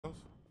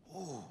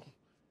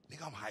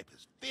Nigga, I'm hype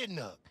as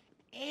Fitnuck.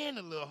 And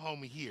the little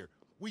homie here.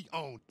 We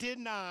own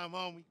 10-9,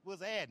 homie.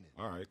 What's happening?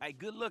 All right. Hey,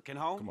 good looking,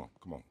 home. Come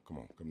on.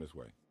 Come this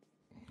way.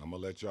 I'm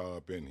gonna let y'all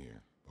up in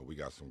here, but we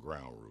got some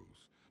ground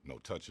rules. No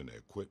touching the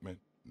equipment,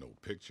 no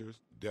pictures,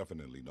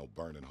 definitely no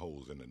burning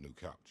holes in the new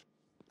couch.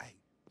 Hey,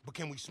 but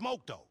can we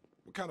smoke, though?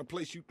 What kind of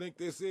place you think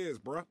this is,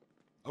 bruh?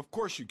 Of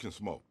course you can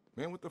smoke.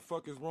 Man, what the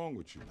fuck is wrong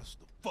with you? That's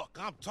the fuck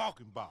I'm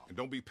talking about. And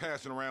don't be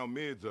passing around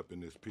mids up in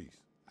this piece.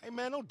 Hey,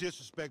 man, don't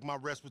disrespect my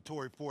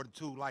respiratory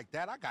fortitude like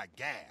that. I got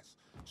gas.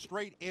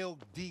 Straight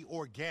LD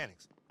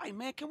Organics. Hey,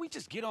 man, can we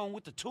just get on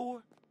with the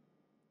tour?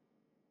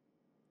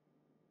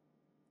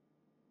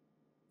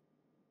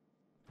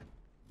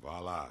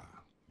 Voila.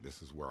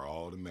 This is where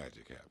all the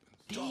magic happens.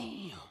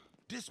 Damn.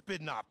 This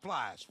spit not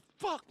fly as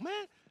fuck,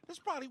 man. This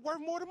probably worth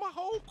more than my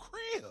whole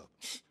crib.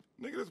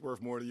 Nigga, this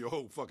worth more than your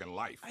whole fucking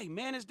life. Hey,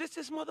 man, is this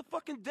his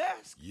motherfucking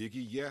desk?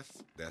 Yiggy,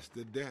 yes, that's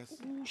the desk.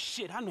 Ooh,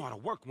 shit, I know how to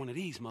work one of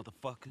these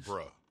motherfuckers.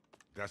 Bruh,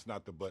 that's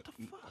not the button.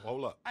 The fuck?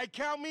 Hold up. Hey,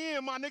 count me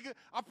in, my nigga.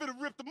 I finna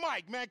rip the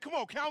mic, man. Come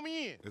on, count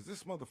me in. Is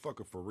this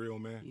motherfucker for real,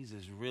 man? He's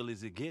as real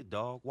as it get,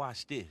 dog.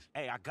 Watch this.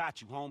 Hey, I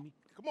got you, homie.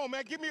 Come on,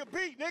 man. Give me a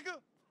beat, nigga.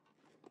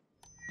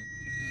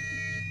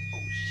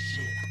 Oh,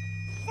 shit.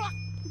 Fuck.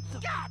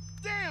 God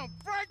damn,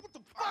 Frank. What the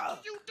fuck are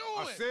you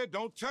doing? I said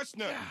don't touch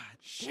nothing. God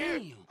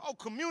Shit. damn. Oh,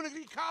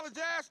 community college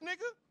ass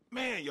nigga?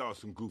 Man, y'all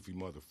some goofy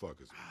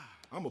motherfuckers.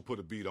 I'm gonna put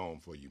a beat on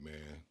for you,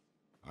 man.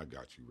 I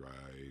got you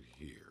right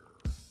here.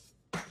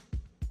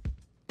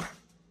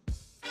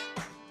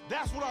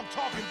 That's what I'm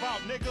talking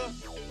about, nigga.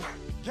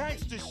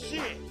 Gangsta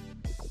shit.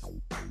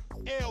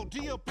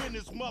 LD up in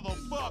this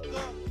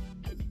motherfucker.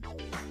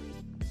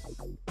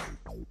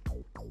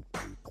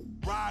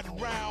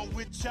 Riding around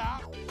with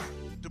Chop.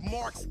 The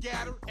mark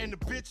scatter and the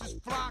bitches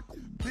flock.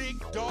 Big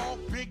dog,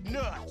 big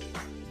nuts.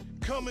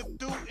 Coming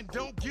through and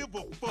don't give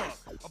a fuck.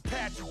 A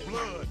patch of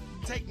blood,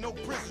 take no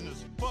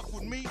prisoners. Fuck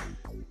with me,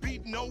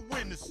 beat no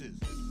witnesses.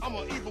 I'm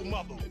an evil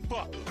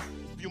motherfucker.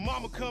 If your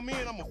mama come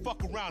in, I'ma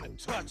fuck around and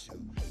touch her.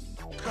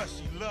 Cause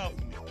she love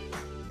me.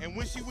 And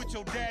when she with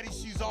your daddy,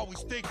 she's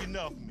always thinking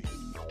of me.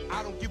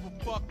 I don't give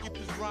a fuck if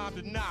it's rhymed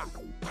or not.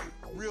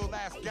 Real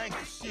ass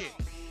gangster shit.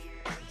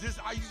 You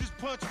just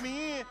punch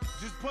me in,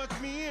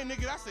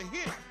 nigga, that's a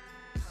hit.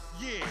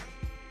 Yeah,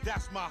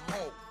 that's my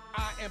hope.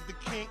 I am the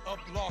king of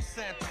Los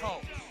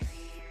Santos.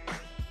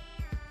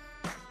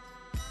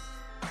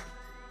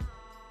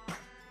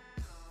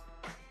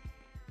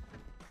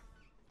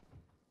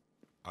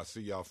 I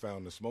see y'all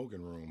found the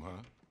smoking room,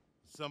 huh?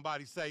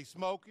 Somebody say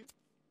smoking?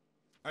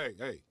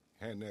 Hey,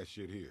 hand that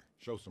shit here.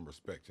 Show some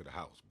respect to the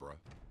house, bruh.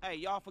 Hey,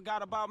 y'all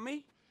forgot about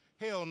me?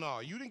 Hell no,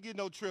 you didn't get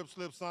no trip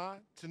slip sign.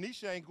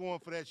 Tanisha ain't going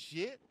for that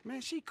shit.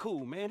 Man, she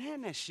cool, man.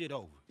 Hand that shit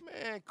over.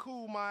 Man,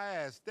 cool my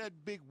ass. That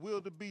big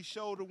wildebeest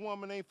shoulder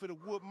woman ain't for to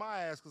whoop my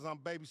ass cause I'm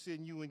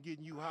babysitting you and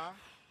getting you high.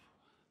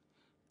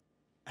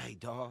 Hey,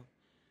 dog.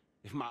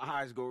 If my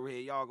eyes go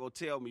red, y'all go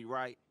tell me,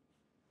 right?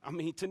 I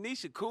mean,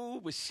 Tanisha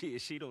cool, but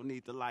shit, she don't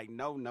need to like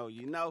no,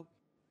 you know?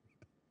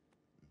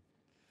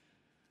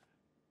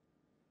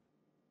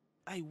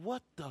 Hey,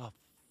 what the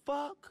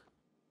fuck?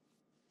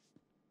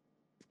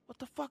 What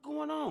the fuck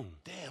going on?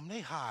 Damn, they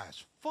high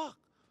as fuck.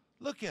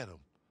 Look at them.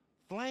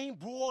 Flame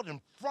broiled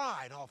and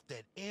fried off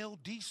that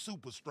LD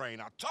super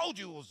strain. I told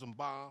you it was some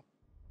bomb.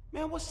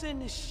 Man, what's in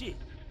this shit?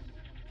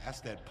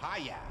 That's that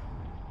paya.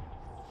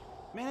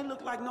 Man, it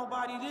look like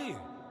nobody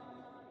there.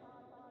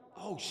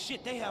 Oh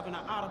shit, they having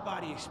an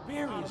out-of-body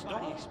experience,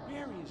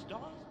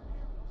 dog.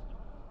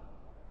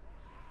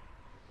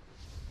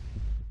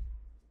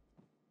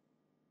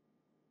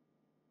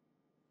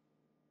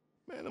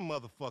 Man, them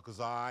motherfuckers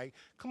all right.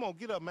 Come on,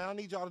 get up, man. I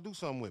need y'all to do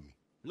something with me.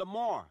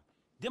 Lamar,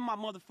 them my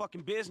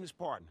motherfucking business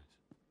partners.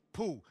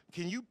 Pooh,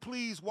 can you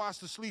please watch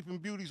the Sleeping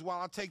Beauties while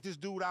I take this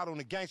dude out on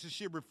the gangster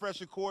shit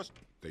refresher course?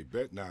 They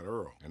bet not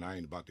Earl, and I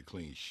ain't about to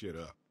clean shit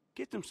up.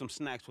 Get them some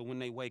snacks for when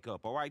they wake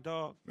up, all right,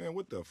 dog? Man,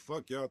 what the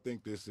fuck y'all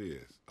think this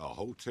is? A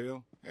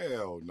hotel?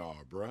 Hell nah,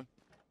 bruh.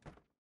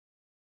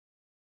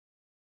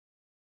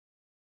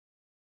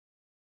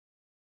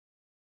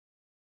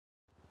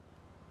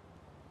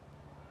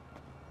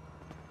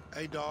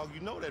 Hey, dog,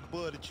 you know that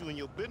bud that you and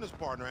your business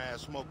partner had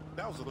smoked?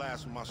 That was the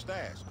last of my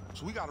stash.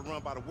 So we gotta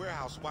run by the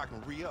warehouse so I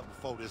can re-up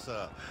before this,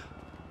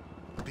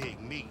 big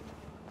meat.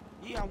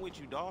 Yeah, I'm with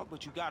you, dog,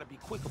 but you gotta be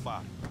quick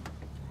about it.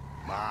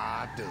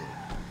 My dude.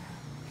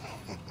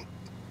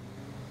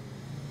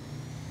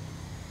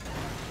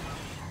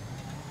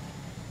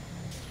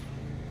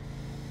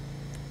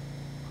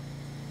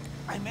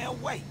 Hey,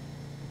 man, wait.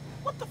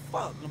 What the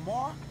fuck,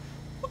 Lamar?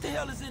 What the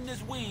hell is in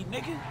this weed,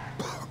 nigga?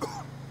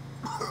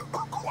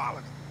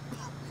 Quality.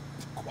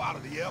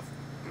 Quality, F.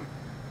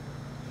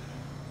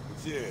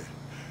 But yeah,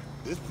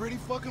 this pretty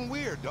fucking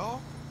weird, dog.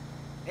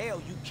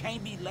 Hell, you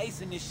can't be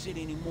lacing this shit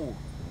anymore.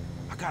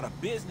 I got a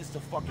business to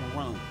fucking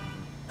run.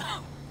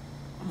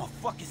 I'm a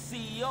fucking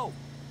CEO.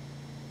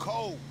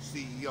 Cold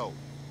CEO.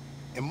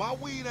 And my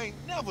weed ain't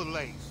never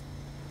laced.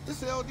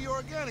 This LD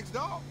Organics,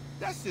 dog.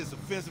 That shit's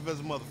offensive as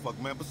a motherfucker,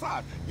 man.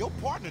 Besides, your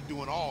partner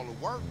doing all the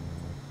work.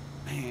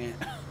 Man,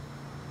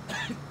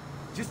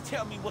 Just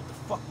tell me what the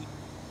fuck we...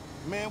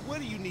 Man,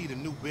 what do you need a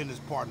new business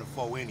partner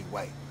for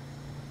anyway?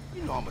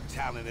 You know I'm a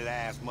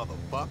talented-ass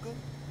motherfucker.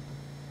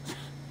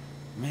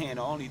 Man,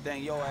 the only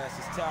thing your ass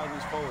is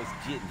talented for is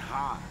getting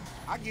high.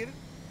 I get it.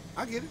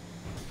 I get it.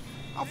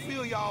 I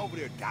feel y'all over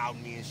there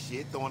doubting me and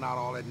shit, throwing out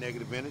all that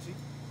negative energy.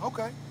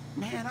 Okay.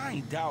 Man, I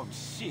ain't doubting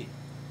shit,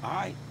 all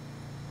right?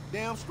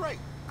 Damn straight,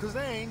 because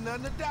there ain't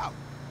nothing to doubt.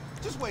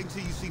 Just wait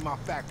until you see my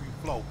factory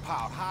flow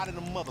piled hot in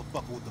a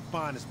motherfucker with the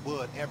finest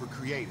bud ever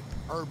created.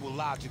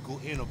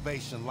 Herbological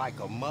innovation like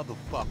a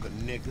motherfucker,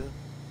 nigga.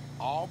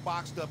 All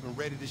boxed up and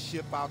ready to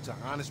ship out to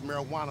honest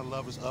marijuana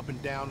lovers up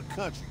and down the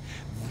country.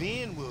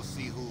 Then we'll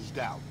see who's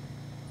doubting.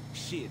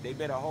 Shit, they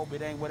better hope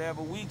it ain't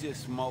whatever we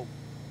just smoked.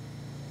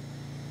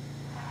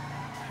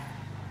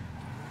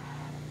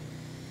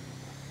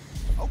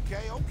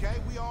 Okay,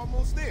 we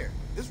almost there.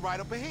 It's right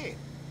up ahead.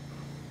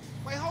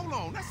 Wait, hold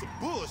on, that's some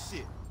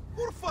bullshit.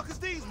 Who the fuck is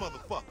these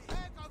motherfuckers?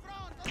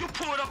 You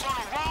pulled up on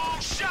the wrong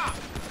shot!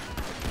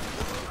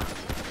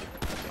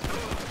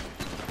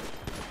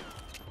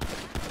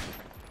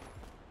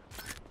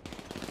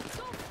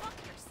 Go fuck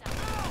yourself.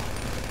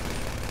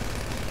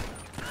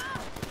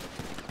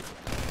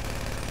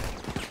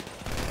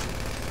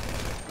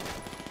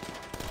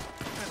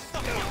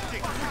 Suck your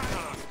dick 3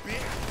 times,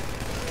 bitch.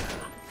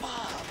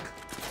 Fuck.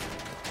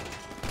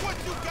 What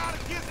you got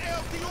against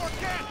LD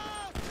Organic?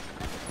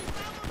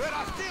 Bet I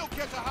still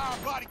catch a higher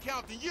body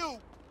count than you.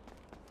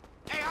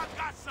 Hey, I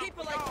got something.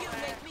 People like you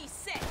make me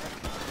sick.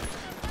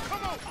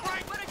 Come on,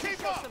 Frank, Why don't you keep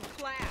show up. some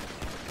class?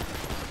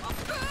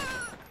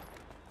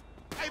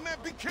 Hey, man,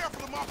 be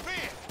careful of my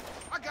van.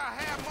 I got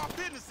half my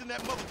business in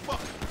that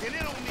motherfucker, and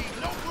it don't need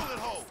no bullet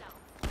hole.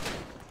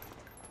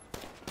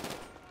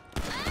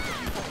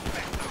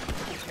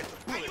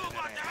 Hey, you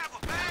about to have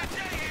a bad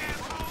day,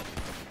 asshole!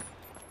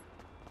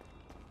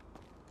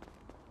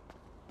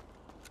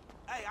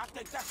 Hey, I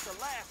think that's the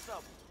last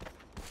of them.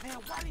 Man,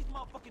 why these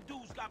motherfucking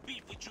dudes got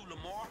beef with you,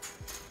 Lamar?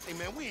 Hey,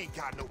 man, we ain't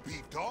got no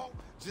beef, dog.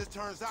 Just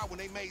turns out when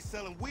they made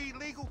selling weed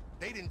legal,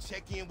 they didn't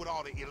check in with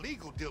all the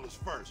illegal dealers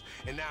first.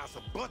 And now it's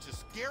a bunch of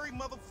scary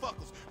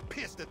motherfuckers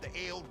pissed at the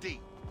LD.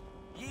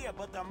 Yeah,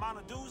 but the amount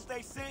of dudes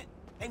they sent,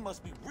 they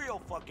must be real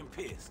fucking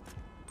pissed.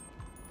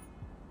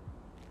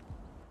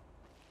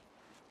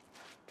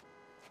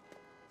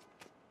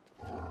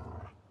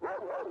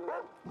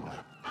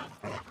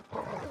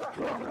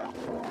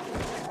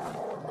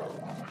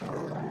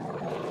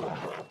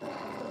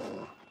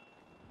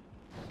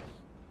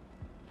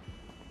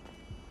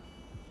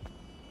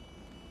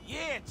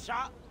 Yeah,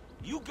 Chop.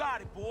 You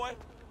got it, boy.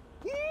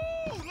 Woo!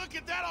 Look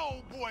at that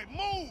old boy.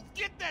 Move!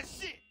 Get that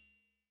shit!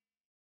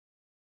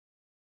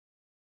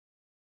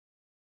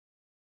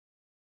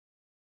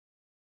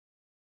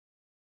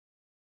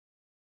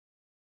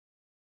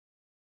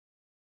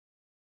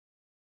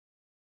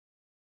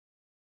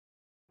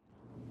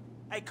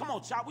 Hey, come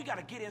on, Chop. We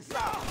gotta get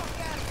inside.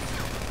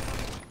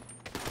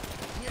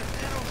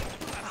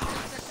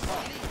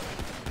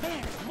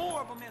 Man, there's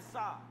more of them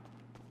inside.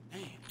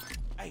 Damn.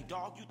 Hey,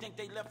 dog, you think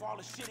they left all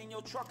the shit in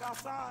your truck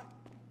outside?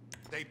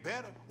 They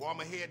better, or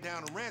I'ma head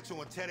down to Rancho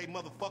and tear they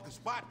motherfucking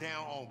spot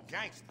down on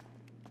gangster.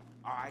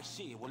 All right,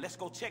 shit. Well, let's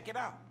go check it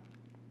out.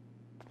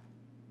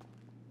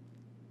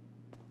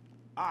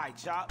 All right,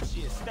 Chop.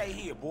 Shit, stay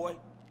here, boy.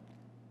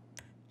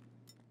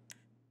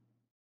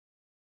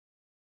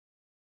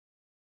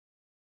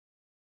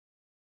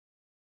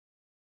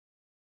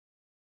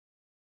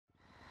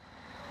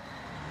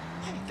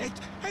 Hey,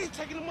 they ain't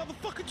taking the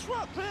motherfucking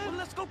truck, man. Well,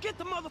 let's go get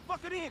the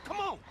motherfucker then. Come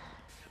on.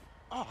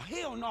 Oh,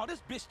 hell no.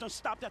 This bitch done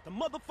stopped at the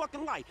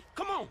motherfucking light.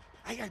 Come on.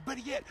 Hey,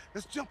 better yet,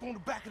 let's jump on the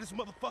back of this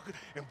motherfucker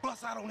and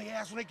bust out on their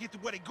ass when they get to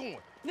where they going.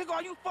 Nigga,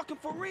 are you fucking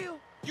for real?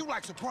 You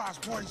like surprise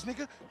parties,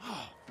 nigga?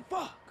 Oh,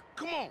 fuck.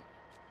 Come on.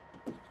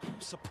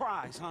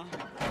 Surprise, huh?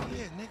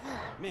 Yeah,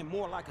 nigga. Man,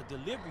 more like a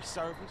delivery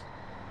service.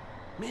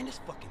 Man, this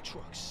fucking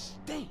truck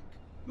stink.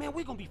 Man,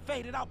 we gonna be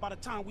faded out by the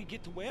time we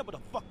get to wherever the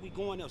fuck we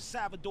going, El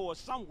Salvador or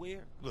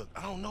somewhere. Look,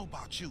 I don't know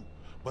about you,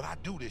 but I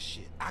do this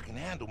shit. I can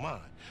handle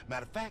mine.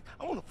 Matter of fact,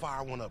 I want to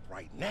fire one up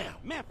right now.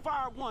 Man,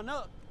 fire one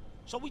up.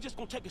 So we just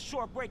gonna take a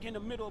short break in the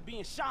middle of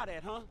being shot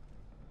at, huh?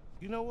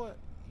 You know what?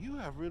 You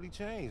have really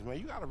changed, man.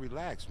 You gotta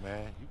relax,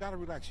 man. You gotta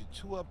relax. You're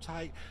too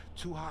uptight,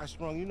 too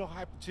high-strung. You know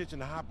hypertension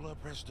and high blood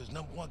pressure is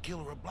 #1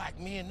 killer of black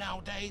men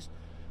nowadays.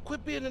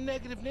 Quit being a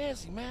negative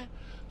Nancy, man.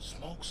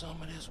 Smoke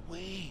some of this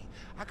weed.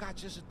 I got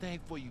just a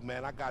thing for you,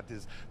 man. I got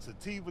this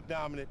Sativa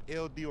Dominant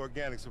LD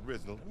Organics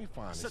Original. Let me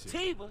find this shit.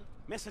 Sativa?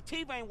 Man,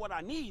 sativa ain't what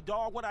I need,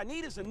 dawg. What I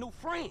need is a new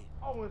friend.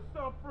 Oh, and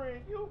some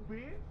friend you,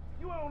 bitch.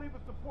 You don't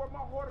even support my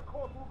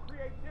horticultural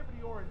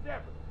creativity or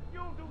endeavor. You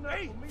don't do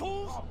nothing for me. Hey,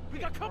 fools! Oh, We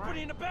got shit, company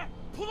right? in the back.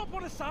 Pull up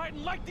on the side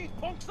and light these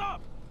punks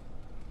up.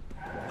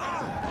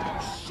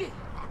 Oh, shit.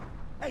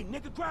 Hey,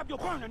 nigga, grab your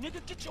burner,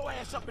 nigga. Get your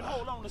ass up and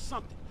hold on to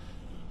something.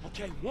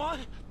 Okay,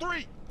 1,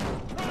 3.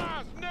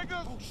 Surprise,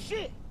 niggas! Oh,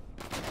 shit.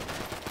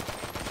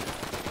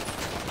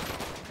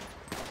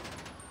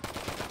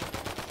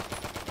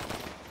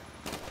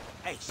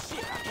 Hey,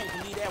 shit, I can't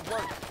believe that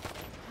worked.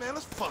 Man,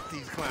 let's fuck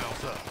these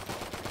clowns up.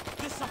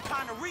 This some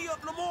kind of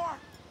re-up, Lamar?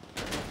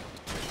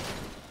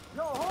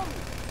 Yo,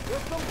 homie,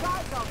 there's some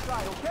guys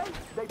outside, okay?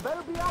 They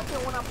better be out there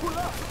when I pull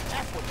up.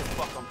 That's what the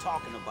fuck I'm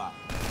talking about.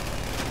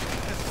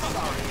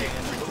 Sorry, dick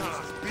 3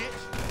 times, bitch.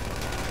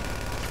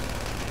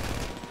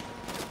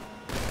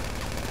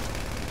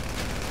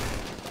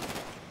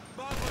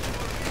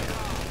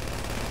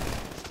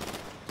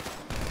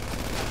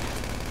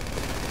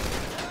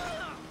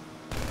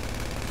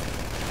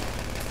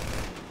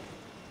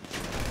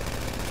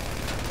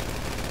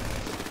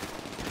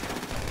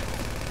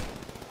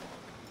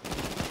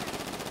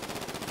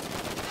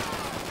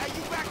 Hey,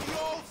 you back to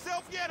your old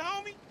self yet,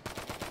 homie?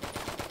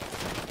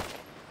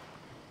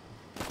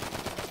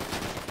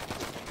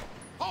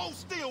 Hold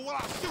still while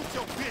I shoot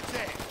your bitch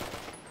ass.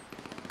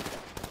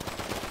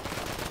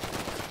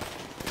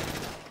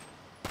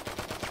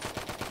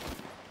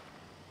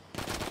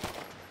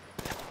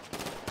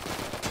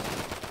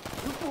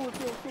 You fools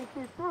didn't think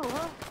this through,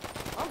 huh?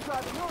 I'm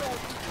driving your ass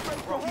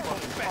straight Bro, to you hell.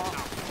 gonna back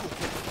now. You gonna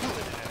get the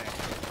bullet in that ass.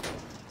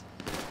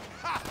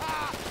 Ha ha!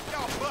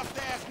 Y'all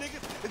bust-ass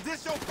niggas. Is this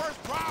your first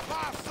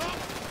drive-by or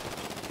something?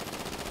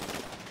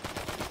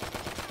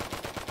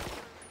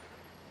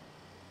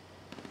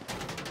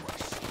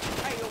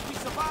 Hey, if we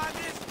survive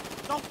this,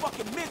 don't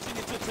fucking mention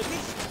it to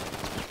Tanisha.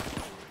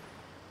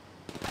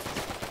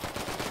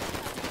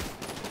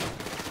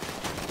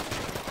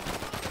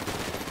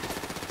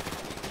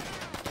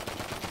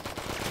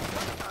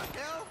 What the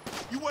hell?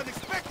 You wasn't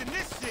expecting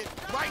this shit,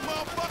 right,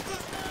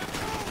 motherfuckers?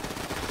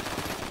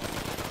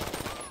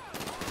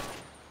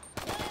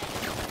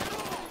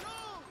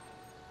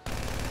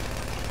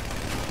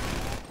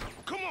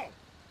 Come on!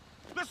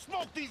 Let's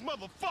smoke these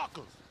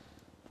motherfuckers!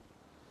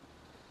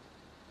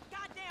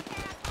 Goddamn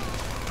asshole!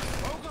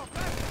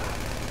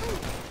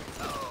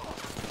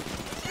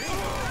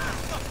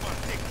 Suck my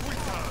dick 3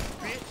 times,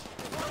 bitch!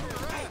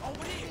 Hey,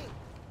 over there.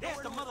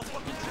 There's the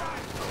motherfucking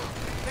driver.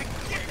 Hey,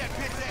 get that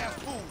bitch-ass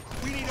fool!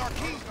 We need our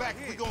keys back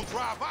if we gonna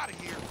drive out of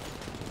here.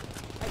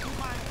 Hey, you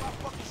mind if I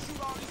fucking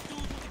shoot all these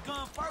dudes with the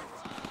gun first?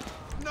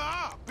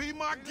 Nah, be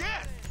my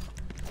guest!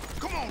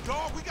 Come on,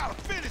 dog, we gotta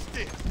finish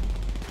this!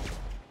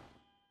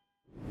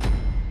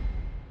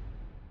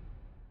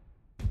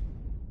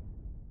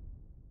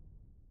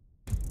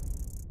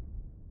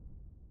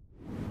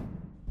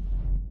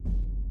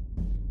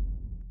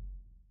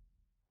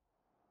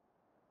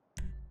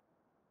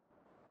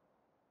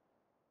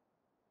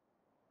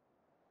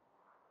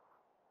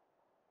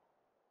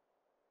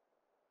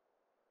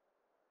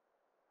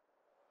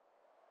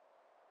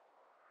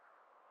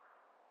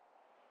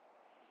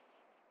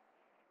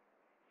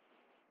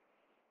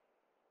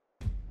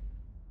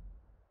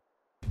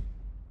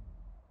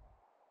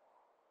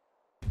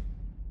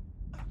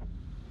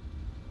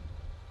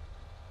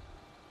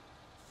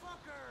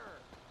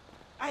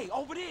 Hey,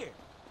 over there.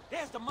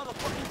 There's the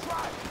motherfucking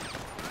driver.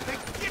 Hey,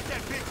 get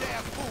that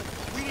bitch-ass fool!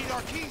 We need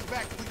our keys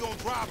back if we gonna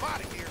drive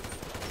out of here.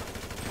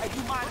 Hey,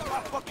 you mind if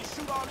I fucking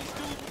shoot all these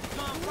dudes with the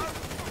gun first?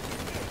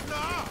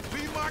 Nah,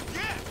 be my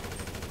guest!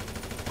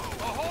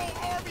 A whole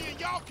army and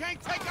y'all can't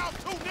take out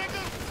 2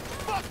 niggas?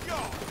 Fuck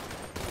y'all!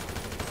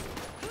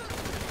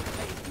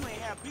 Hey, if you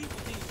ain't have beef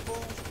with these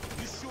fools,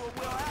 you sure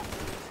will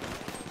after this.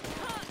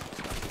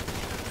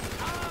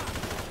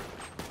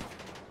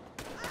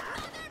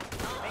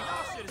 Man,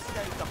 y'all should've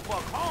stayed the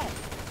fuck home.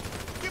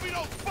 Give me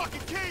those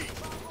fucking keys!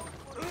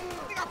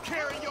 Think I'm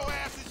carrying your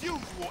ass as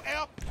usual,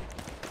 F?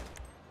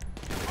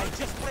 Hey,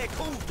 just play it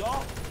cool,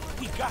 dog.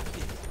 We got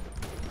this.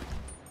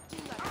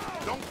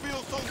 Don't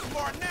feel so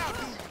smart now,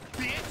 you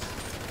bitch!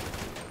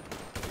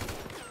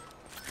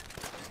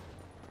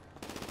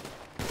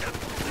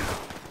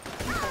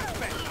 You gonna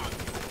back now, you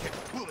gonna catch a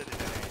bullet in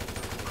that ass.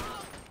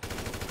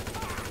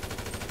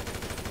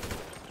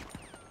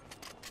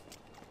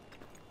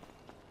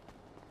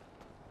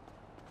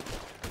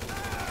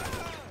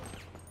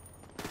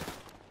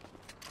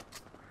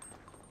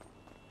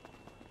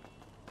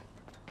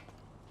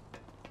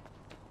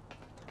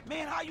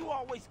 Man, how you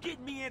always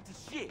getting me into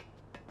shit?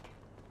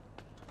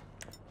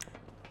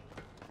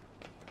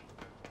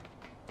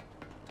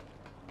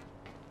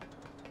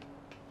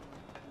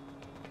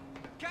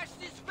 Catch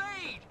this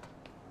fade!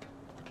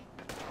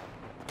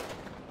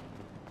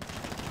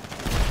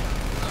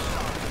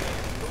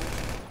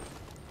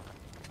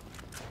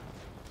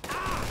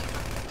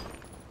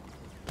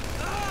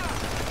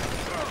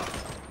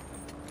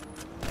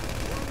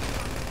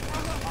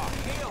 Oh,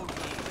 hell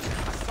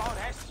yeah. I saw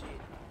that shit.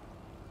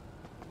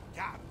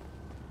 Got him.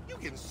 You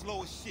getting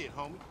slow as shit,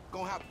 homie.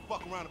 Gonna have to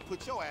fuck around and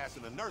put your ass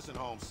in a nursing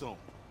home soon.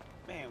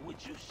 Man,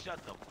 would you shut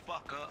the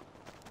fuck up?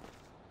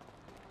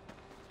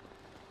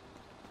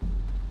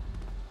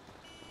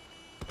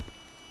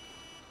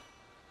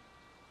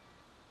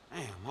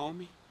 Damn,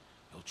 homie.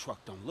 Your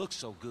truck don't look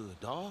so good,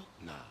 dawg.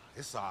 Nah,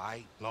 it's all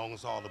right. Long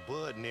as all the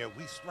bud in there,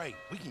 we straight.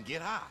 We can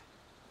get high.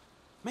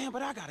 Man,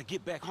 but I gotta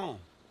get back home.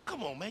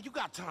 Come on, man. You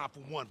got time for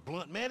one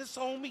blunt, man. It's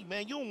on me,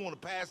 man. You don't want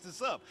to pass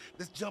this up.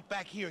 Let's jump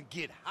back here and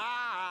get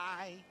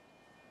high.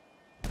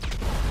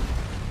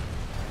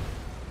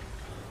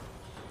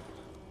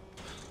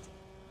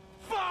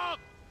 Fuck!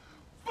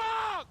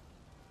 Fuck!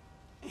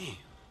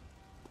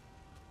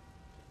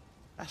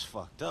 That's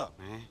fucked up,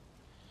 man.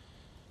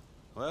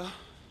 Well,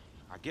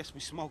 I guess we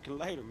smoking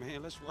later,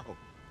 man. Let's roll.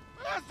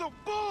 That's some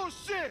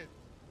bullshit!